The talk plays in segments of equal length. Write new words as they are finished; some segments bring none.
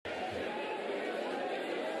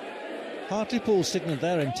Hartlepool signalled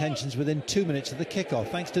their intentions within 2 minutes of the kick-off,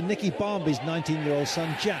 thanks to Nicky Barmby's 19-year-old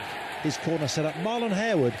son Jack. His corner set up Marlon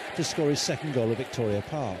Harewood to score his second goal at Victoria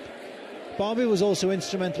Park. Barmby was also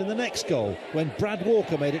instrumental in the next goal, when Brad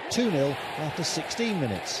Walker made it 2-0 after 16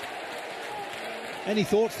 minutes. Any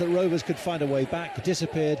thoughts that Rovers could find a way back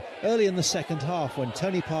disappeared early in the second half when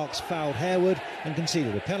Tony Parkes fouled Harewood and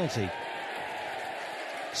conceded a penalty.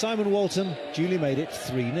 Simon Walton duly made it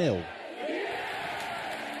 3-0.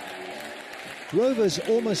 Rovers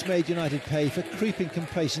almost made United pay for creeping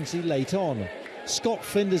complacency late on. Scott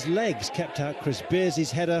Flinders' legs kept out Chris Beardsley's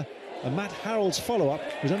header, and Matt Harrold's follow-up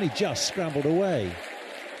was only just scrambled away.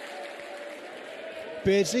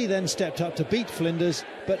 Beardsley then stepped up to beat Flinders,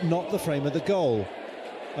 but not the frame of the goal,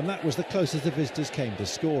 and that was the closest the visitors came to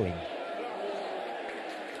scoring.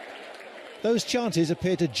 Those chances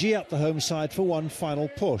appeared to gee up the home side for one final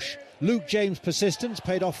push. Luke James' persistence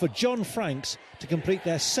paid off for John Franks to complete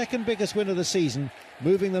their second biggest win of the season,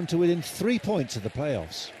 moving them to within 3 points of the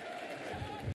playoffs.